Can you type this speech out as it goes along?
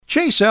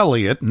Chase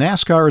Elliott,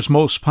 NASCAR's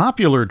most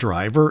popular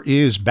driver,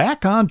 is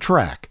back on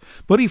track,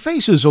 but he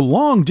faces a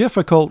long,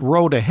 difficult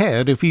road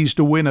ahead if he's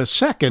to win a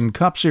second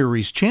Cup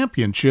Series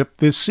championship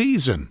this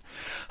season.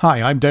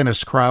 Hi, I'm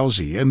Dennis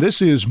Krause, and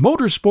this is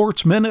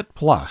Motorsports Minute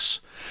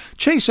Plus.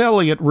 Chase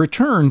Elliott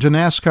returned to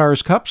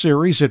NASCAR's Cup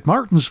Series at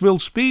Martinsville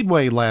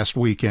Speedway last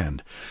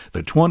weekend.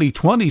 The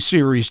 2020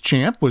 Series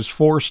champ was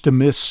forced to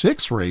miss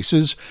 6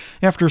 races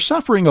after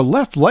suffering a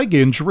left leg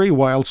injury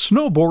while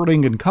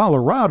snowboarding in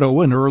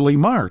Colorado in early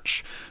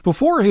March.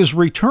 Before his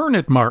return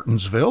at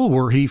Martinsville,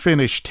 where he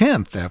finished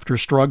 10th after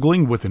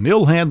struggling with an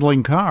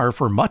ill-handling car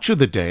for much of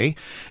the day,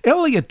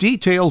 Elliott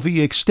detailed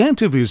the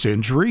extent of his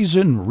injuries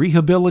and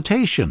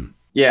rehabilitation.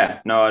 I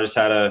just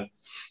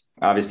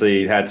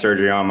obviously had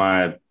surgery on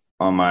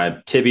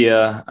my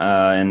tibia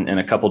in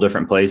a couple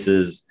different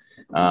places.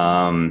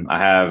 I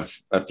have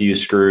a few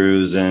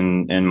screws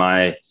in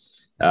the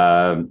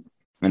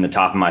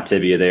top of my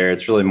tibia there.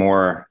 It's really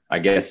more, I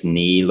guess,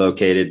 knee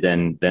located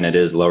than it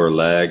is lower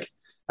leg.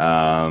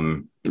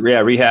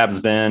 Rehab's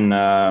been,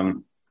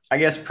 I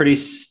guess, pretty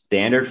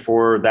standard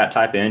for that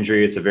type of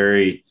injury.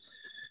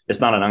 It's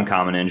not an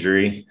uncommon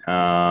injury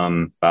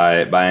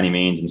by any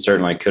means, and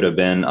certainly could have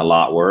been a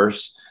lot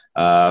worse.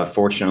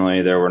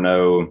 Fortunately, there were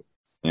no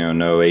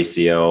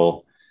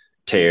ACL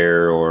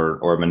tear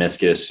or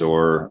meniscus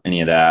or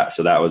any of that.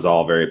 So that was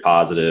all very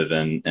positive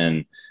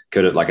and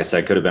could have, like I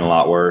said, could have been a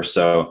lot worse.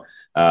 So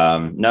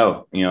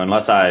no,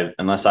 unless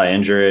I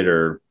injure it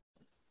or,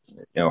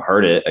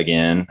 hurt it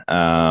again,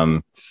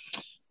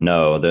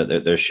 no,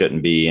 there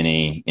shouldn't be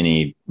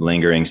any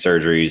lingering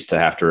surgeries to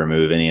have to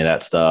remove any of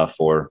that stuff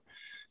or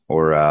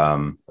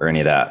any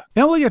of that.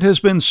 Elliott has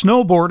been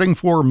snowboarding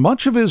for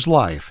much of his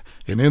life,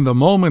 and in the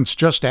moments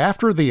just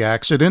after the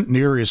accident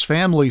near his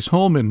family's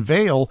home in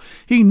Vail,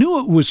 he knew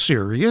it was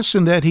serious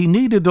and that he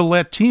needed to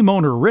let team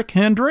owner Rick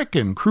Hendrick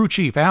and crew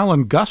chief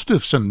Alan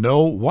Gustafson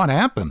know what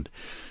happened.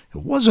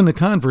 It wasn't a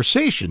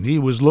conversation he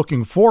was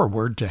looking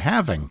forward to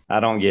having. I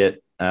don't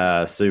get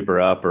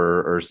super up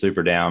or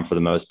super down for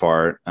the most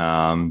part,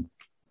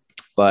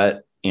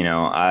 but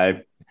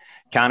I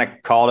kind of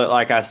called it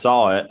like I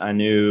saw it. I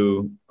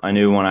knew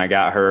when I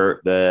got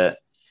hurt that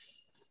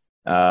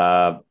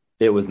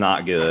it was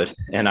not good,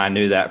 and I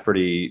knew that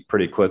pretty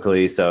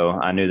quickly. So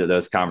I knew that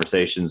those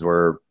conversations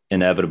were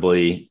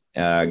inevitably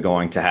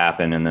going to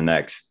happen in the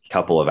next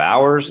couple of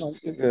hours.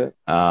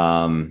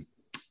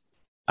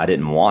 I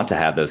didn't want to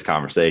have those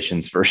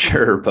conversations for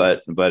sure,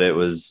 but it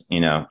was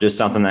just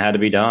something that had to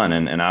be done,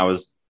 and I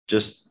was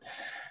just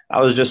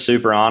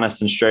super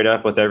honest and straight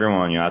up with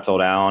everyone. I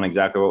told Alan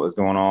exactly what was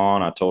going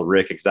on. I told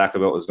Rick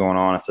exactly what was going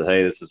on. I said,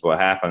 hey, this is what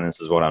happened.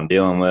 This is what I'm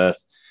dealing with.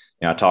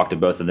 I talked to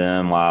both of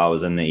them while I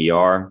was in the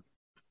ER.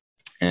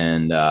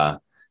 And, I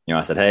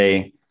said,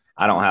 hey,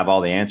 I don't have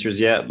all the answers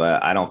yet,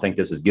 but I don't think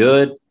this is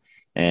good.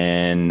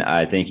 And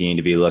I think you need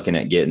to be looking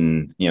at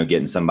getting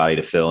somebody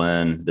to fill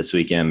in this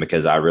weekend,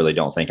 because I really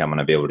don't think I'm going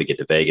to be able to get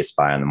to Vegas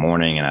by in the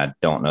morning. And I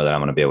don't know that I'm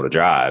going to be able to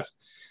drive.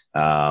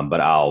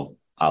 But I'll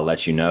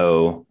let you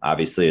know,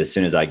 obviously, as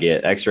soon as I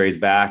get x-rays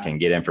back and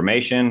get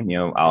information,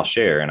 I'll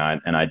share. And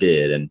I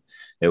did. And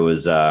it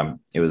was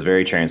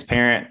very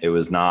transparent. It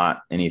was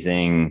not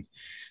anything,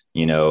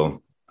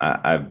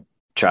 I've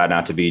tried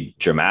not to be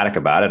dramatic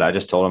about it. I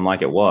just told him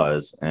like it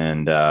was.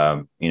 And,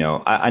 I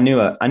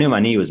knew my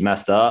knee was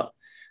messed up.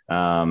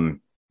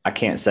 I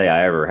can't say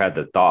I ever had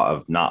the thought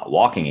of not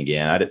walking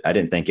again. I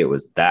didn't think it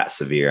was that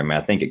severe. I mean,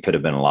 I think it could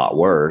have been a lot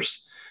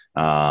worse.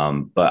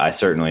 But I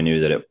certainly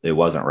knew that it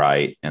wasn't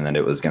right, and that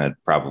it was going to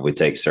probably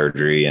take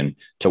surgery, and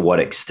to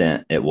what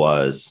extent it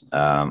was.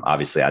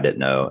 Obviously I didn't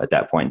know at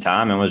that point in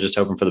time, and was just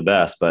hoping for the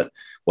best, but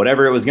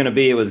whatever it was going to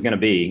be, it was going to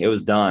be. It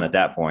was done at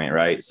that point.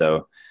 Right.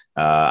 So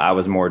I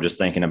was more just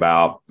thinking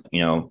about,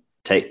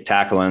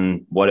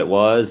 tackling what it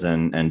was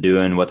and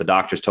doing what the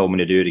doctors told me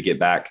to do to get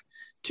back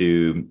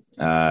to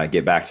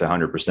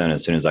 100%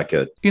 as soon as I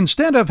could.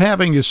 Instead of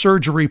having his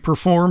surgery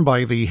performed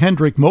by the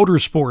Hendrick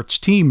Motorsports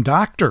team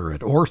doctor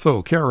at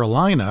Ortho,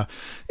 Carolina,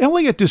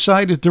 Elliott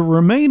decided to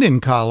remain in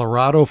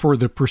Colorado for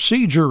the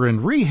procedure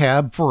and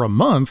rehab for a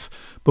month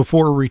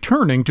before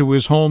returning to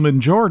his home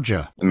in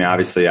Georgia. I mean,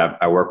 obviously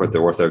I work with the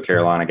Ortho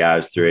Carolina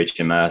guys through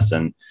HMS,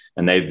 and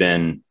they've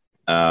been,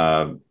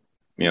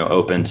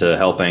 open to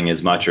helping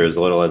as much or as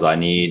little as I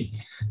need.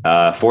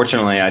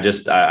 Fortunately, I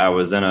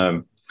was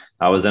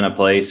in a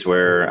place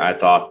where I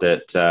thought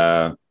that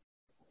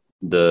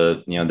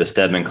the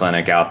Stedman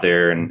Clinic out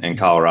there in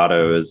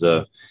Colorado is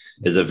a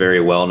very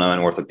well-known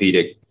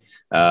orthopedic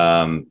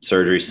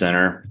surgery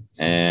center,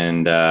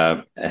 and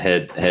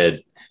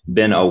had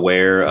been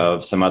aware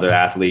of some other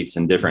athletes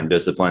in different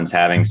disciplines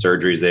having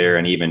surgeries there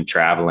and even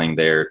traveling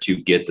there to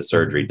get the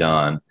surgery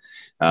done.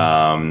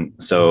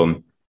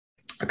 So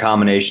a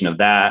combination of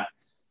that,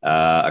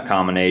 a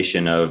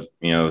combination of,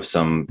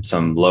 some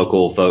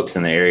local folks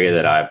in the area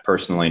that I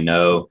personally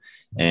know,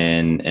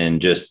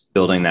 and just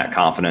building that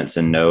confidence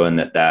and knowing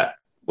that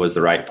was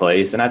the right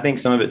place. And I think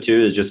some of it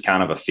too is just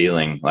kind of a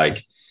feeling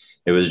like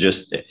it was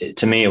just,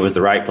 to me, it was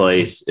the right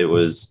place. It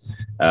was,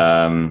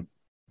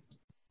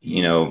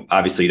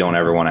 obviously you don't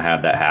ever want to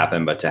have that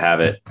happen, but to have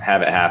it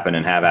happen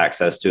and have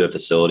access to a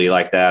facility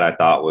like that, I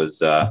thought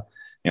was,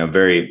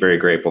 very, very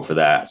grateful for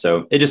that.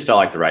 So it just felt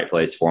like the right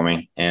place for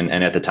me. And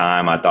at the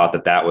time I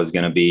thought that was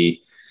going to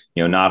be,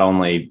 not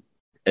only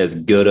as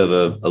good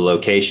of a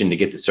location to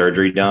get the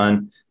surgery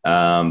done,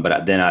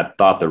 but then I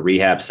thought the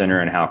rehab center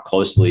and how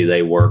closely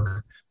they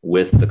work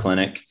with the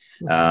clinic.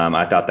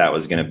 I thought that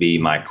was going to be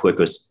my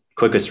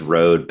quickest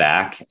road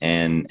back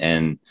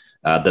and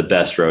the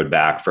best road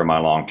back for my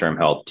long-term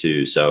health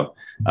too. So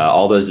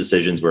all those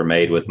decisions were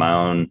made with my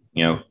own,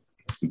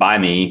 by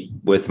me,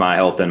 with my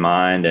health in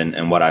mind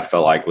and what I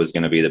felt like was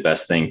going to be the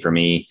best thing for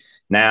me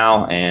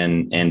now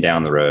and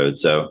down the road.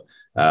 So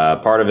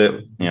part of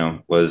it,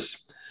 was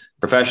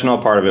professional.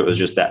 Part of it was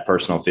just that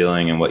personal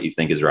feeling and what you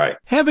think is right.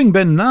 Having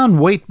been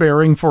non-weight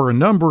bearing for a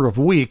number of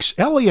weeks,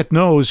 Elliott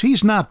knows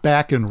he's not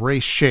back in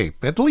race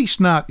shape, at least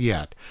not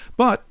yet,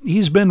 but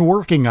he's been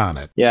working on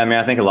it. Yeah. I mean,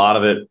 I think a lot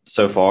of it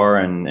so far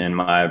in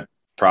my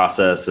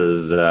process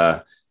is,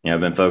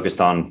 been focused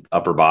on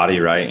upper body,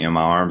 right?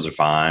 My arms are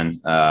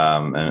fine.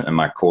 And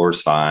my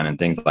core's fine and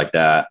things like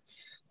that.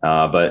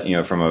 But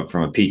from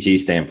a PT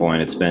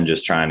standpoint, it's been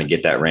just trying to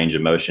get that range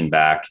of motion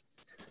back.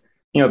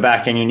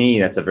 Back in your knee,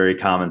 that's a very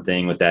common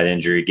thing with that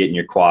injury, getting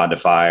your quad to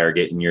fire,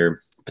 getting your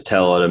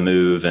patella to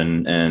move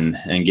and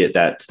get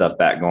that stuff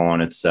back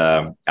going. It's,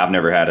 I've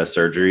never had a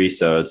surgery,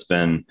 so it's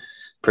been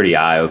pretty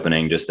eye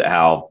opening just at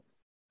how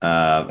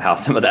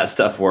some of that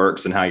stuff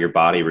works and how your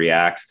body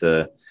reacts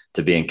to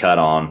being cut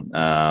on.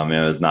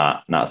 It was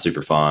not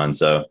super fun.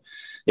 So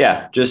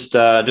yeah, just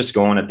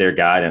going at their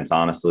guidance,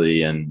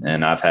 honestly.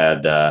 And I've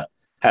had a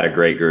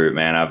great group,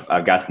 man.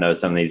 I've got to know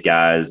some of these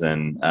guys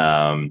and,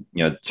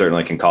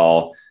 certainly can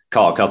call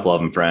a couple of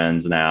them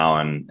friends now.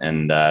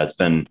 And it's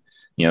been,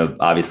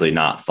 obviously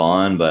not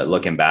fun, but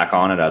looking back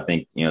on it, I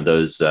think,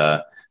 those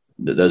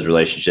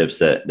relationships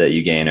that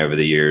you gain over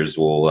the years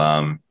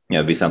will,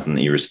 be something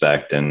that you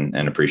respect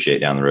and appreciate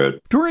down the road.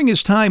 During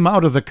his time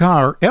out of the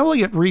car,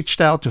 Elliott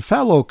reached out to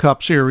fellow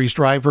Cup Series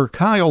driver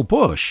Kyle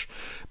Busch.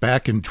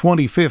 Back in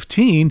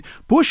 2015,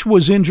 Busch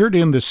was injured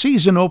in the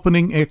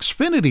season-opening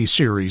Xfinity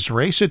Series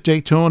race at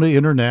Daytona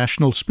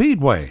International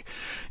Speedway.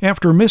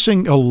 After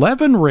missing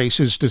 11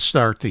 races to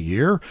start the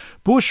year,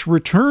 Busch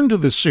returned to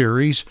the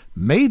series,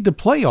 made the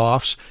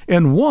playoffs,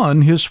 and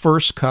won his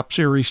first Cup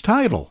Series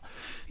title.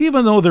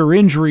 Even though their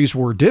injuries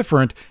were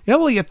different,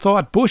 Elliott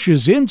thought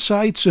Busch's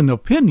insights and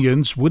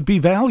opinions would be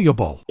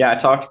valuable. Yeah, I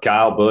talked to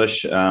Kyle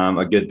Busch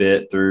a good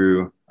bit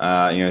through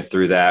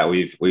that.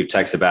 We've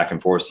texted back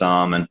and forth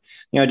some, and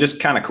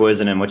just kind of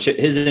quizzing him. Which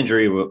his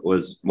injury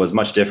was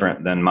much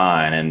different than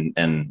mine,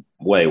 and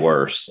way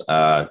worse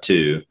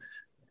too.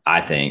 I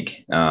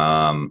think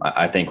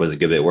was a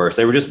good bit worse.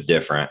 They were just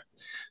different,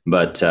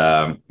 but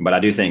I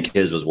do think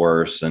his was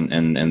worse,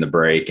 and the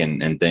break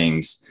and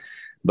things.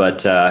 But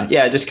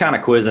just kind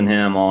of quizzing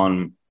him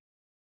on,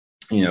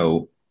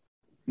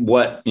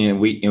 what,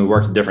 we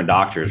worked with different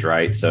doctors,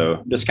 right?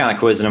 So just kind of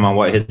quizzing him on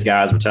what his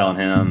guys were telling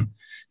him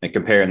and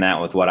comparing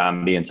that with what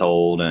I'm being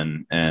told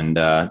and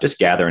just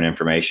gathering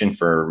information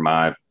for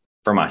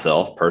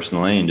myself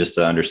personally, and just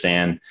to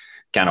understand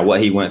kind of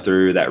what he went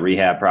through, that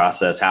rehab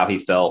process, how he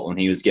felt when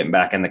he was getting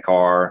back in the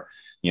car,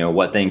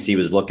 what things he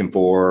was looking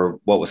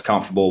for, what was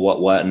comfortable, what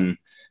wasn't,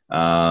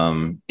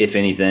 if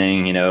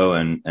anything,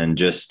 and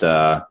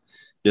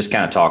just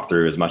kind of talk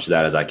through as much of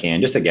that as I can,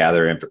 just to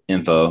gather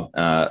info.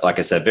 Like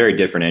I said, very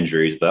different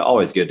injuries, but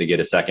always good to get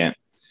a second,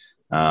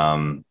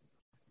 opinion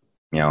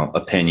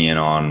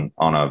on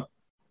a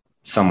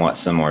somewhat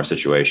similar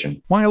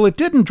situation. While it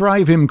didn't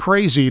drive him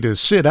crazy to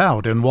sit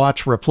out and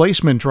watch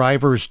replacement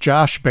drivers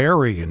Josh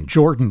Berry and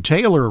Jordan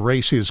Taylor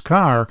race his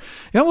car,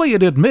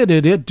 Elliott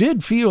admitted it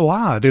did feel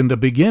odd in the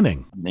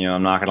beginning.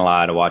 I'm not going to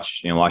lie, to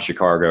watch your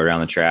car go around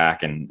the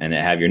track and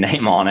have your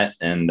name on it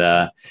and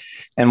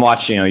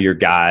watch, your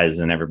guys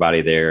and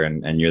everybody there,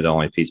 and you're the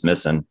only piece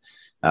missing,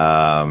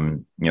 of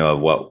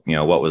what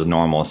was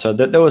normal. So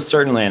there was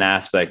certainly an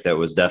aspect that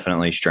was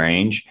definitely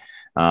strange.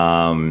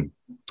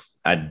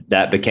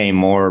 That became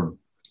more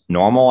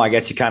normal. I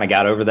guess you kind of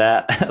got over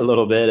that a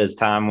little bit as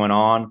time went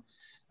on.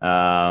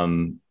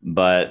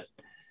 But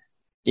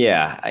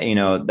yeah,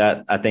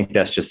 that I think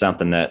that's just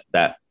something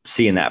that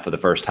seeing that for the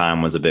first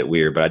time was a bit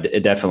weird, but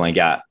it definitely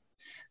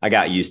I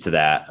got used to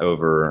that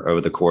over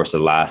the course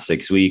of the last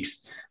 6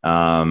 weeks. But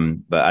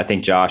I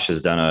think Josh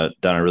has done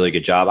a really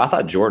good job. I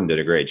thought Jordan did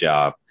a great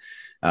job.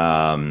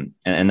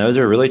 And those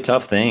are really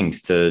tough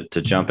things to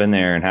jump in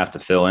there and have to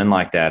fill in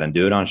like that and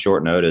do it on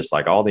short notice,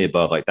 like all the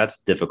above. Like,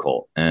 that's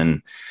difficult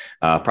and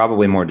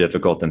probably more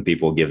difficult than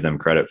people give them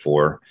credit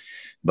for.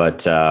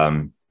 But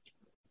I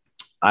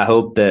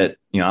hope that,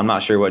 I'm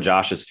not sure what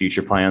Josh's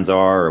future plans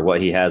are or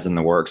what he has in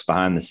the works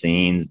behind the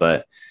scenes,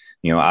 but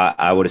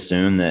I would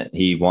assume that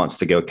he wants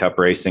to go cup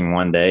racing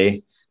one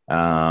day.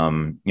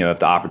 If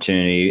the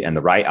opportunity and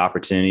the right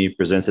opportunity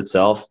presents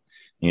itself.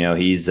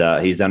 He's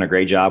done a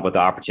great job with the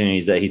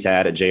opportunities that he's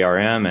had at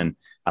JRM, and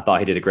I thought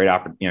he did a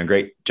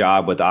great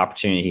job with the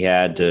opportunity he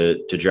had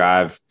to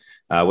drive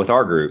with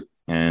our group.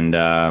 And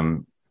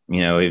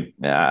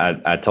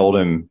I told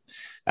him,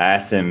 I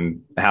asked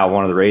him how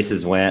one of the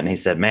races went, and he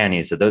said,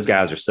 those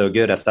guys are so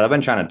good. I said, I've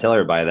been trying to tell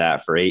everybody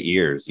that for 8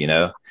 years,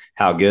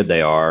 how good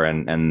they are.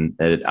 And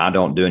that I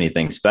don't do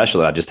anything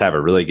special. I just have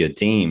a really good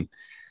team.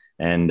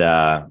 And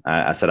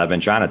I said, I've been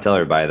trying to tell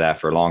everybody that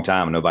for a long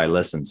time and nobody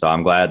listens. So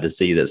I'm glad to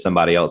see that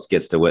somebody else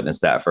gets to witness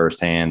that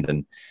firsthand.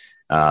 And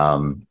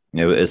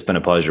it's been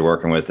a pleasure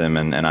working with him.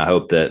 And I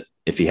hope that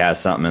if he has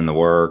something in the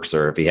works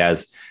or if he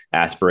has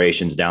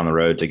aspirations down the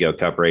road to go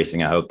cup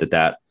racing, I hope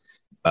that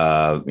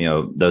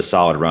those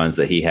solid runs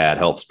that he had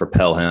helps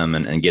propel him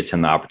and gets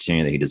him the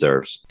opportunity that he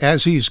deserves.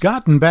 As he's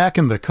gotten back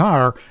in the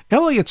car,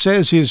 Elliott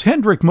says his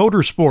Hendrick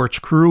Motorsports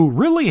crew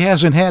really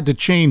hasn't had to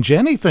change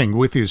anything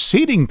with his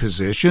seating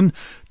position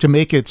to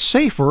make it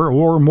safer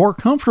or more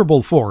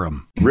comfortable for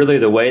him. Really,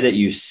 the way that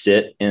you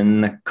sit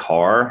in the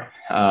car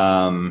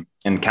and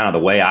kind of the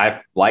way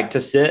I like to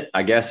sit,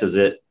 I guess, is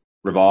it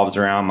revolves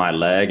around my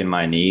leg and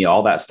my knee.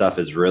 All that stuff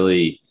is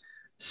really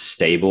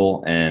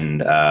stable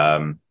and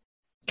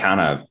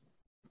kind of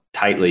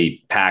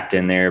tightly packed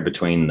in there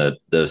between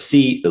the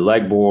seat, the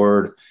leg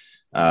board,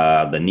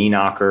 the knee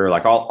knocker,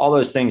 like all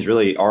those things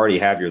really already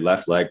have your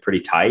left leg pretty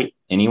tight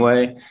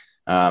anyway.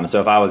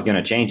 So if I was going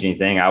to change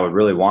anything, I would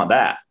really want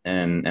that.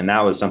 And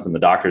that was something the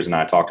doctors and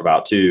I talked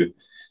about too,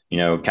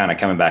 kind of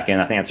coming back in.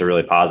 I think that's a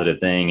really positive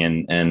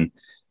thing. And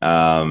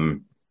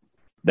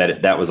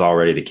that was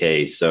already the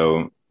case.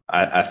 So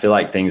I feel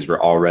like things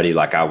were already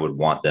like I would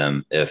want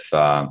them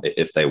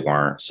if they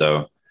weren't.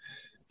 So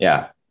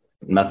yeah,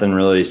 nothing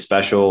really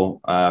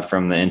special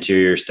from the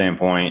interior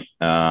standpoint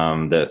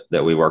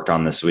that we worked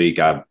on this week.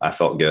 I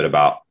felt good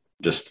about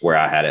just where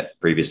I had it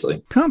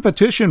previously.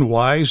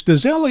 Competition-wise,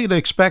 does Elliott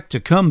expect to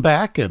come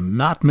back and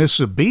not miss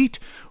a beat,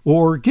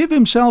 or give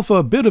himself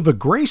a bit of a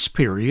grace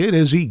period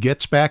as he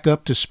gets back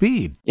up to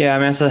speed? Yeah, I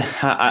mean,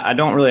 I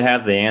don't really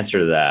have the answer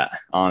to that,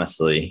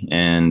 honestly.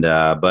 And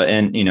I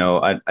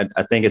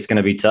think it's going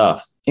to be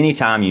tough.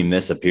 Anytime you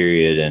miss a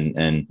period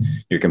and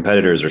your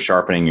competitors are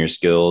sharpening your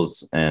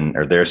skills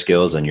or their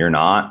skills and you're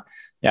not,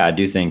 yeah, I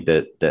do think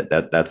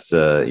that's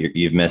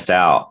you've missed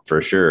out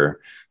for sure.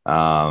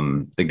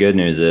 The good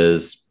news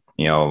is,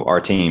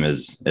 our team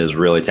is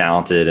really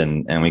talented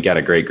and we got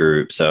a great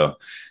group. So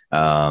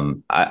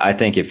I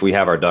think if we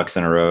have our ducks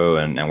in a row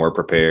and we're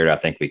prepared, I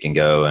think we can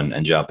go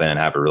and jump in and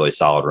have a really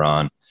solid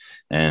run.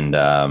 And,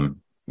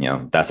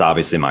 that's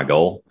obviously my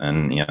goal.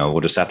 And,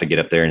 we'll just have to get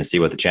up there and see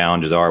what the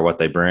challenges are, what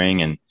they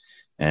bring.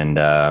 And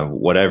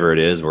whatever it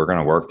is, we're going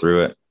to work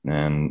through it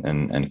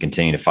and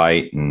continue to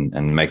fight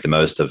and make the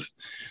most of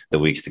the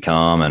weeks to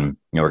come. And,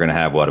 we're going to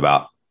have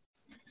about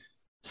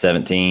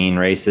 17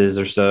 races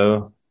or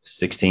so,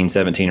 16,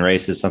 17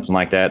 races, something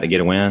like that to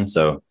get a win.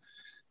 So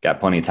got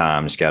plenty of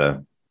time. Just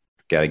got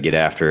to get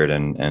after it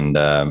and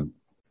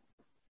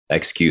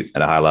execute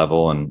at a high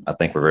level. And I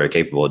think we're very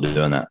capable of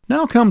doing that.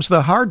 Now comes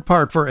the hard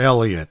part for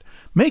Elliott.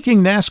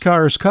 Making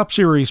NASCAR's Cup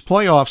Series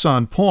playoffs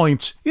on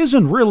points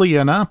isn't really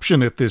an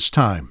option at this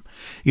time.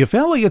 If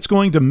Elliott's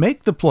going to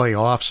make the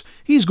playoffs,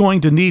 he's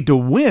going to need to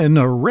win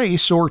a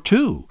race or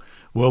two.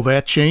 Will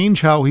that change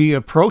how he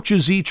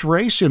approaches each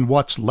race in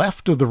what's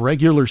left of the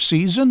regular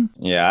season?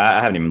 Yeah,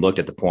 I haven't even looked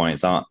at the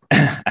points. I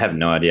have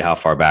no idea how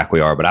far back we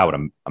are, but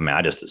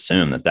I just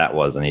assumed that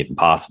wasn't even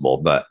possible.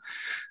 But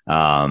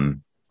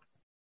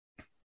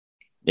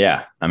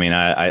yeah,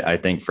 I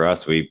think for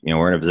us, we're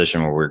in a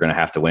position where we're going to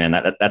have to win.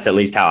 That's at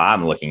least how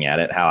I'm looking at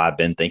it, how I've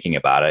been thinking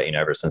about it,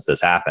 ever since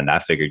this happened. I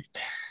figured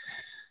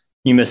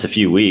you miss a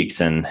few weeks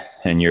and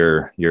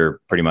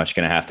you're pretty much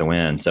going to have to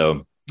win.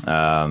 So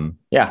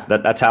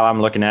that's how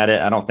I'm looking at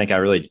it. I don't think I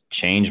really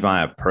changed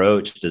my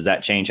approach. Does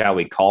that change how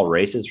we call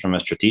races from a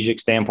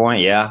strategic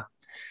standpoint? Yeah,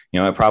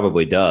 it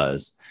probably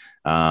does.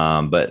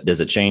 But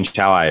does it change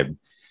how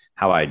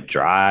I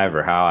drive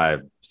or how I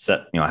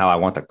set, how I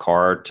want the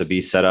car to be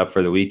set up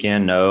for the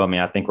weekend? No,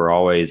 I think we're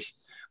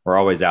always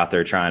out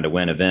there trying to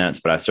win events,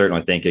 but I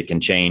certainly think it can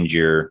change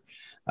your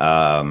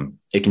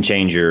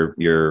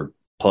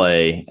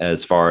play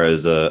as far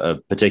as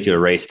a particular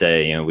race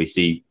day. We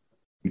see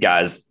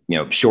guys,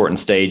 shorten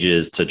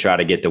stages to try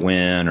to get the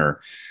win or,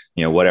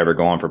 whatever,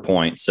 going for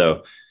points.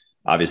 So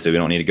obviously we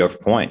don't need to go for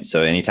points.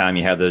 So anytime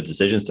you have the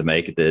decisions to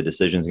make, the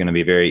decision is going to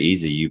be very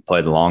easy. You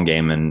play the long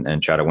game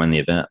and try to win the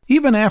event.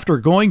 Even after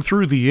going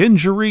through the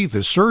injury,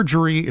 the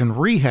surgery, and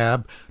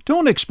rehab,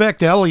 don't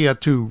expect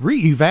Elliott to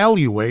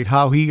reevaluate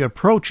how he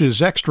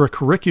approaches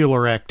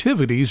extracurricular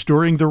activities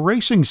during the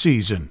racing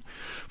season.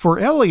 For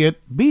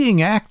Elliott,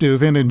 being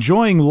active and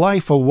enjoying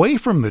life away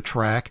from the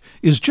track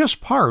is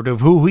just part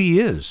of who he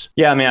is.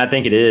 Yeah, I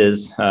think it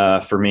is.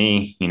 For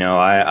me,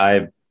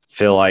 I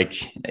feel like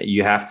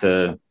you have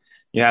to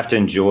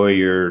enjoy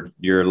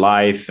your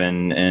life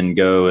and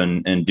go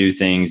and do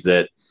things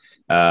that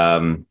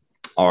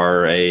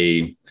are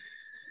I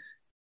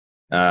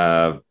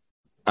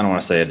don't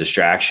want to say a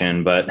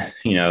distraction, but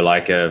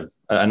like a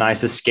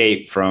nice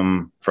escape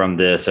from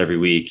this every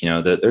week.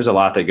 There's a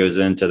lot that goes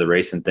into the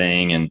racing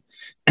thing, and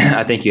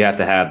I think you have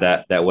to have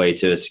that way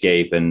to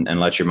escape and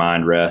let your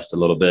mind rest a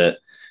little bit.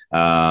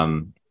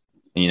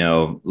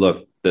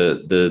 Look,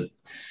 the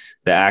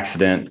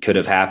accident could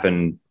have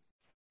happened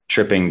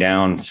tripping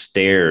down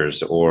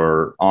stairs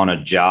or on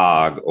a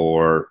jog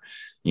or,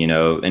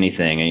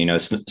 anything. And,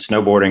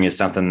 snowboarding is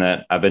something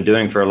that I've been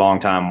doing for a long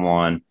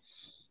time.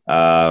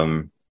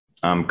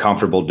 I'm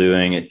comfortable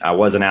doing it. I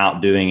wasn't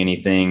out doing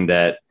anything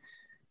that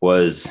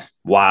was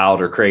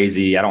wild or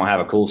crazy. I don't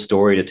have a cool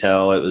story to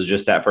tell. It was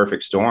just that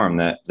perfect storm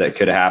that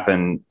could have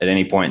happened at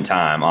any point in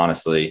time,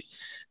 honestly.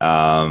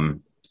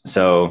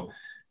 So,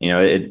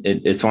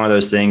 it's one of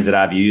those things that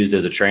I've used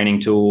as a training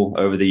tool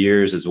over the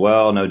years as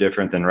well. No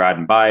different than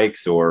riding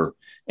bikes or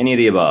any of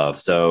the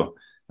above. So,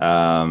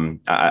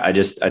 I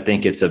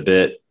think it's a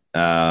bit,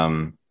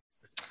 I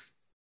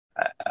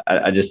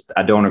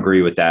don't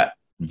agree with that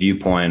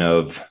viewpoint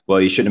of, well,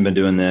 you shouldn't have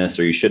been doing this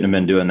or you shouldn't have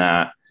been doing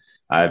that.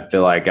 I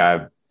feel like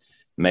I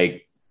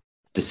make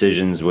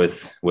decisions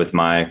with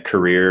my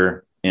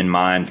career in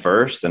mind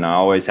first, and I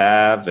always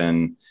have.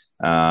 And,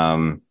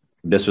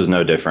 this was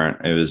no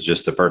different. It was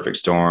just a perfect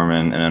storm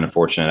and an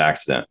unfortunate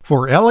accident.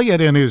 For Elliott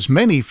and his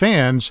many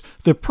fans,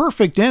 the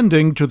perfect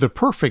ending to the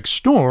perfect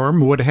storm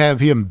would have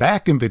him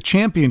back in the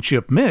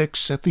championship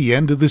mix at the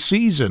end of the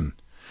season.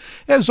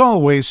 As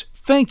always,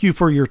 thank you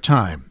for your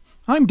time.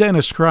 I'm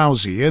Dennis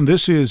Krause, and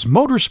this is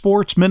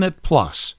Motorsports Minute Plus.